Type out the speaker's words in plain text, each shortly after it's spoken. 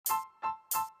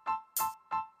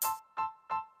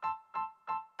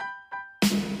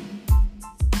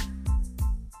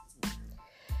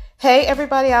Hey,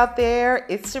 everybody out there,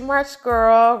 it's your March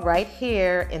girl right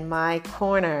here in my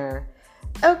corner.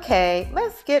 Okay,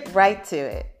 let's get right to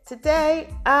it.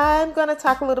 Today, I'm going to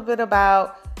talk a little bit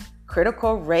about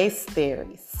critical race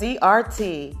theory,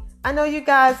 CRT. I know you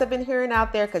guys have been hearing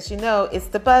out there because it's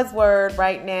the buzzword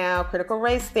right now, critical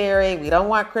race theory. We don't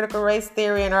want critical race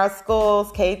theory in our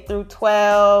schools, K through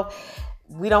 12.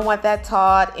 We don't want that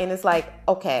taught. And it's like,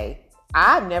 okay,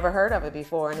 I've never heard of it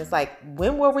before. And it's like,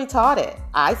 when were we taught it?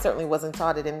 I certainly wasn't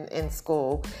taught it in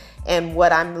school. And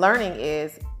what I'm learning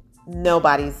is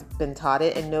nobody's been taught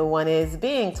it and no one is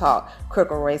being taught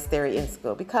critical race theory in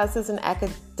school because it's an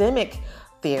academic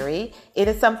theory. It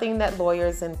is something that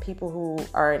lawyers and people who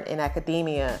are in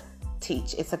academia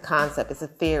teach. It's a concept. It's a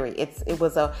theory. It's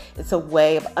a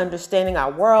way of understanding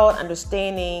our world,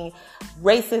 understanding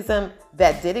racism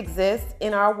that did exist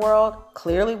in our world.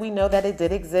 Clearly, we know that it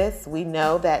did exist. We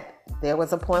know that there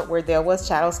was a point where there was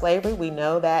chattel slavery. We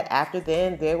know that after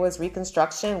then there was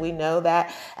Reconstruction. We know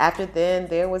that after then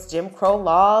there was Jim Crow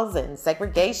laws and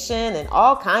segregation and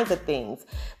all kinds of things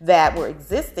that were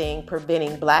existing,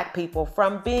 preventing Black people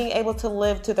from being able to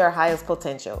live to their highest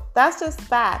potential. That's just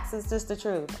facts. It's just the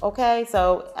truth. Okay.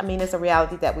 So, it's a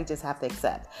reality that we just have to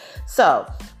accept. So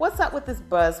what's up with this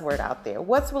buzzword out there?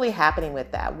 What's really happening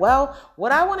with that? Well,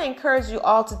 what I want to encourage you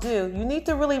all to do, you need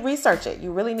to really research it.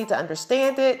 You really need to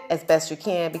understand it as best you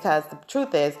can, because the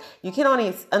truth is you can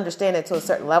only understand it to a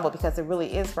certain level because it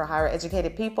really is for higher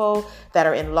educated people that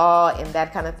are in law and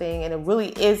that kind of thing. And it really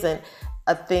isn't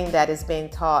a thing that is being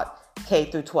taught K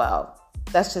through 12.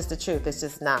 That's just the truth. It's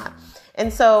just not.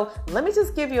 And so let me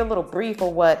just give you a little brief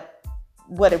of what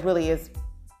it really is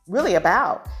really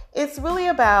about. It's really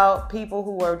about people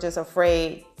who are just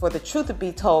afraid for the truth to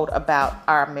be told about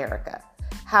our America,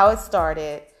 how it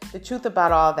started, the truth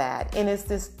about all that. And it's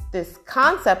this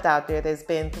concept out there that's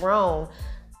been thrown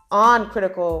on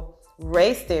critical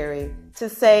race theory to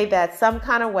say that some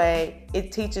kind of way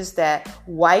it teaches that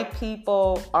white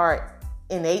people are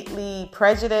innately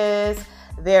prejudiced,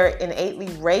 they're innately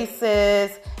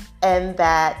racist, and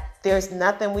that there's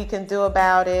nothing we can do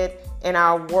about it in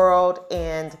our world.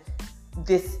 And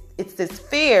it's this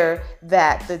fear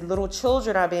that the little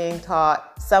children are being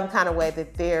taught some kind of way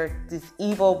that they're these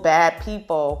evil, bad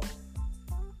people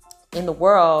in the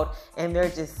world, and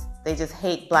they just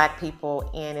hate Black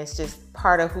people, and it's just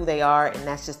part of who they are, and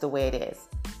that's just the way it is.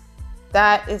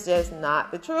 That is just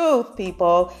not the truth,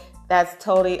 people. That's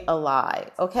totally a lie,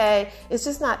 okay? It's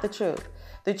just not the truth.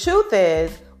 The truth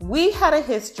is we had a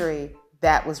history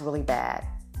that was really bad.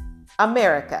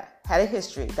 America had a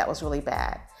history that was really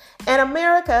bad. And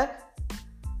America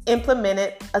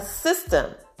implemented a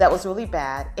system that was really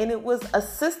bad, and it was a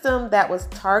system that was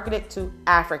targeted to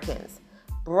Africans,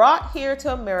 brought here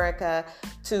to America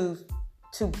to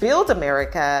build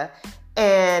America,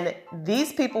 and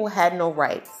these people had no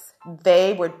rights.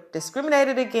 They were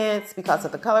discriminated against because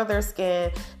of the color of their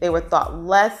skin. They were thought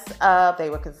less of.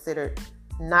 They were considered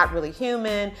not really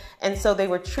human, and so they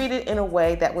were treated in a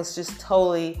way that was just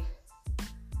totally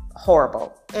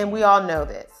horrible. And we all know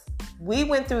this. We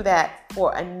went through that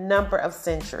for a number of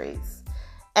centuries.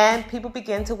 And people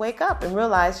begin to wake up and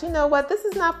realize, you know what, this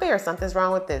is not fair. Something's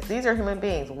wrong with this. These are human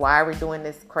beings. Why are we doing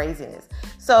this craziness?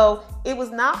 So it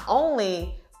was not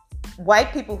only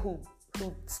white people who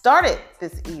started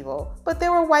this evil, but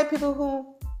there were white people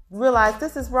who realized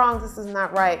this is wrong. This is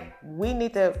not right. We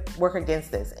need to work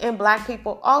against this. And Black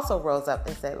people also rose up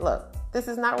and said, look, this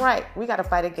is not right. We got to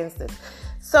fight against this.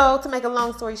 So to make a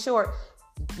long story short,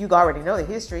 you already know the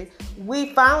history.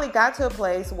 We finally got to a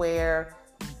place where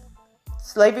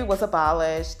slavery was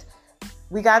abolished.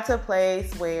 We got to a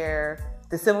place where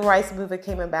the civil rights movement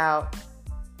came about,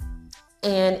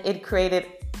 and it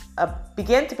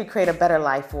began to create a better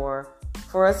life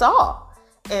for us all.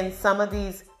 And some of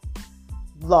these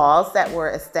laws that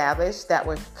were established that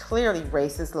were clearly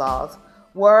racist laws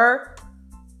were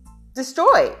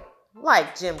destroyed,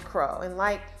 like Jim Crow and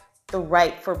like the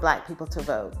right for Black people to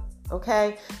vote.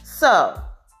 Okay, so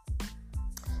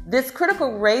this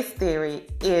critical race theory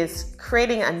is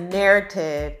creating a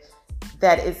narrative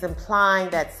that is implying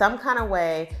that some kind of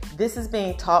way this is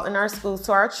being taught in our schools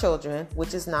to our children,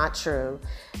 which is not true.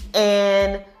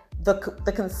 And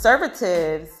the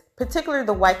conservatives, particularly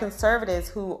the white conservatives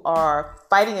who are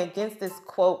fighting against this,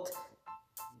 quote,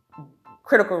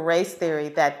 critical race theory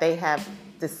that they have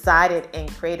decided and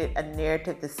created a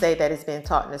narrative to say that it's being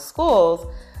taught in the schools,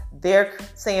 they're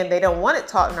saying they don't want it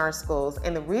taught in our schools.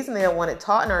 And the reason they don't want it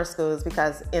taught in our schools is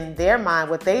because in their mind,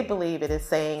 what they believe it is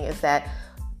saying is that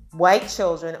white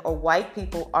children or white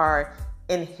people are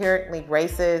inherently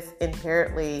racist,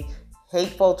 inherently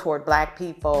hateful toward Black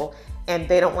people, and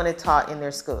they don't want it taught in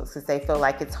their schools because they feel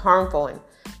like it's harmful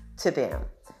to them,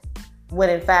 when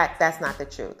in fact that's not the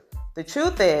truth. The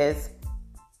truth is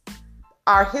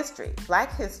our history,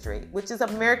 Black history, which is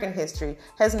American history,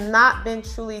 has not been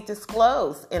truly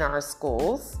disclosed in our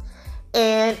schools,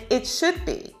 and it should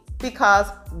be, because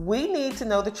we need to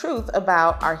know the truth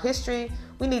about our history.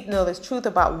 We need to know the truth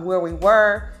about where we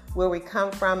were, where we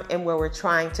come from, and where we're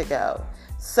trying to go.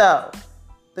 So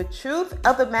the truth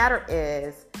of the matter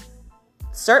is,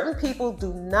 certain people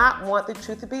do not want the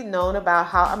truth to be known about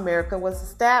how America was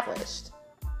established.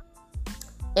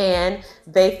 And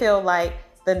they feel like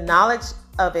the knowledge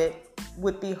of it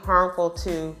would be harmful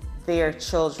to their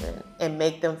children and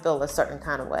make them feel a certain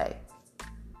kind of way.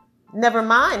 Never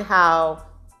mind how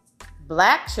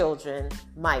Black children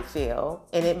might feel,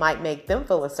 and it might make them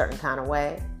feel a certain kind of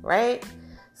way, right?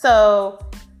 So,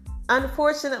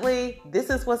 unfortunately, this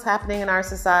is what's happening in our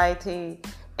society,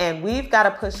 and we've got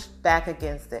to push back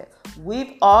against it.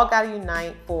 We've all got to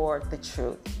unite for the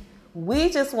truth. We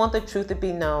just want the truth to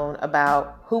be known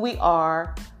about who we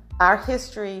are, our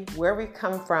history, where we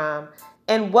come from,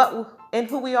 and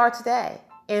who we are today,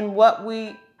 and what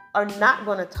we are not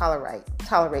going to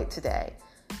tolerate today.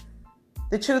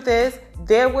 The truth is,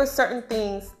 there were certain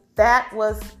things that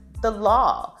was the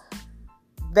law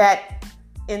that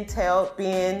entailed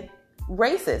being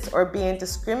racist or being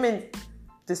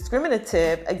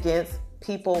discriminative against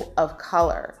people of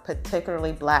color,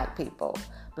 particularly Black people,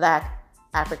 Black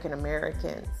African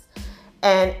Americans.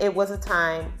 And it was a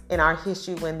time in our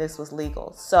history when this was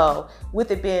legal. So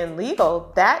with it being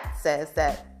legal, that says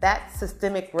that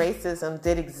systemic racism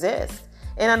did exist.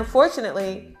 And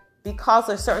unfortunately, because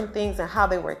of certain things and how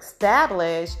they were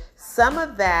established, some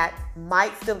of that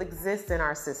might still exist in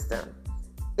our system.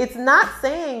 It's not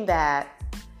saying that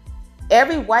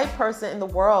every white person in the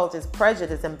world is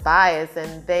prejudiced and biased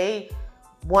and they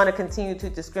want to continue to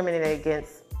discriminate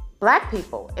against Black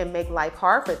people and make life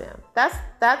hard for them.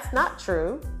 That's not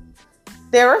true.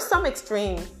 There are some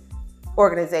extreme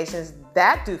organizations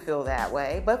that do feel that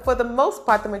way, but for the most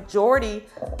part, the majority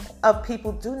of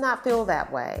people do not feel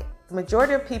that way. The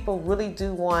majority of people really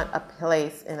do want a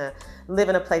place live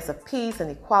in a place of peace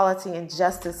and equality and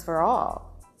justice for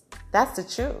all. That's the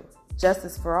truth,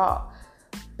 justice for all.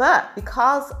 But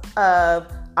because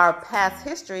of our past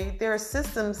history, there are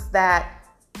systems that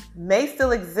may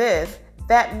still exist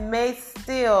that may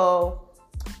still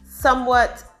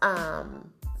somewhat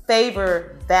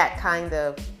favor that kind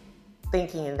of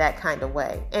thinking in that kind of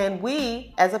way. And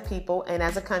we, as a people and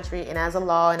as a country and as a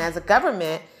law and as a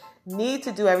government, need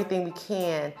to do everything we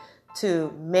can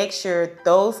to make sure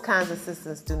those kinds of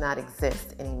systems do not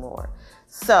exist anymore.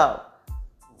 So,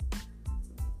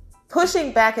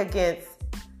 pushing back against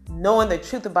knowing the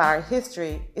truth about our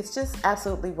history is just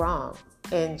absolutely wrong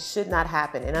and should not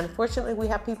happen. And unfortunately, we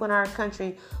have people in our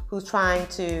country who's trying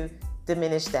to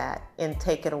diminish that and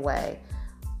take it away.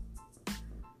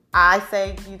 I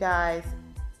say, you guys,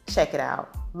 check it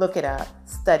out, look it up,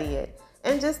 study it,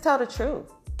 and just tell the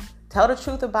truth. Tell the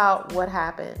truth about what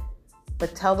happened,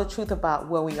 but tell the truth about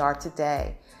where we are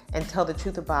today, and tell the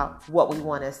truth about what we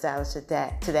want to establish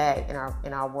today in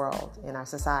our world, in our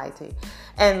society,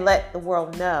 and let the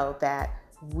world know that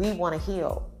we want to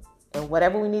heal, and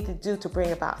whatever we need to do to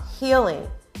bring about healing,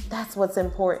 that's what's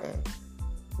important.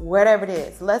 Whatever it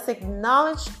is, let's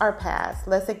acknowledge our past.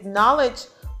 Let's acknowledge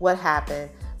what happened.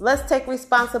 Let's take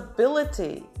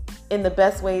responsibility in the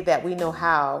best way that we know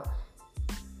how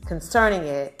concerning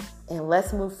it, and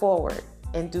let's move forward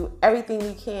and do everything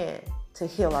we can to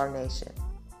heal our nation.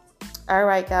 All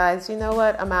right, guys, you know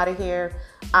what? I'm out of here.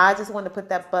 I just want to put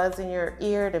that buzz in your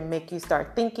ear to make you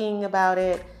start thinking about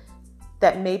it,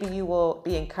 that maybe you will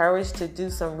be encouraged to do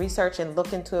some research and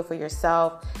look into it for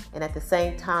yourself. And at the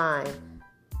same time,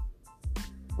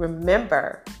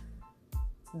 remember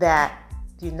that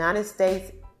the United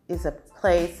States is a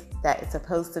place that is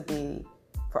supposed to be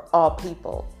for all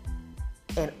people,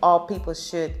 and all people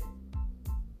should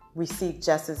receive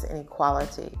justice and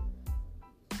equality.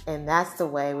 And that's the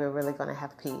way we're really going to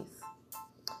have peace.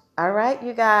 All right,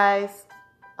 you guys,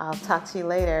 I'll talk to you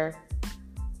later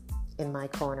in my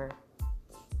corner.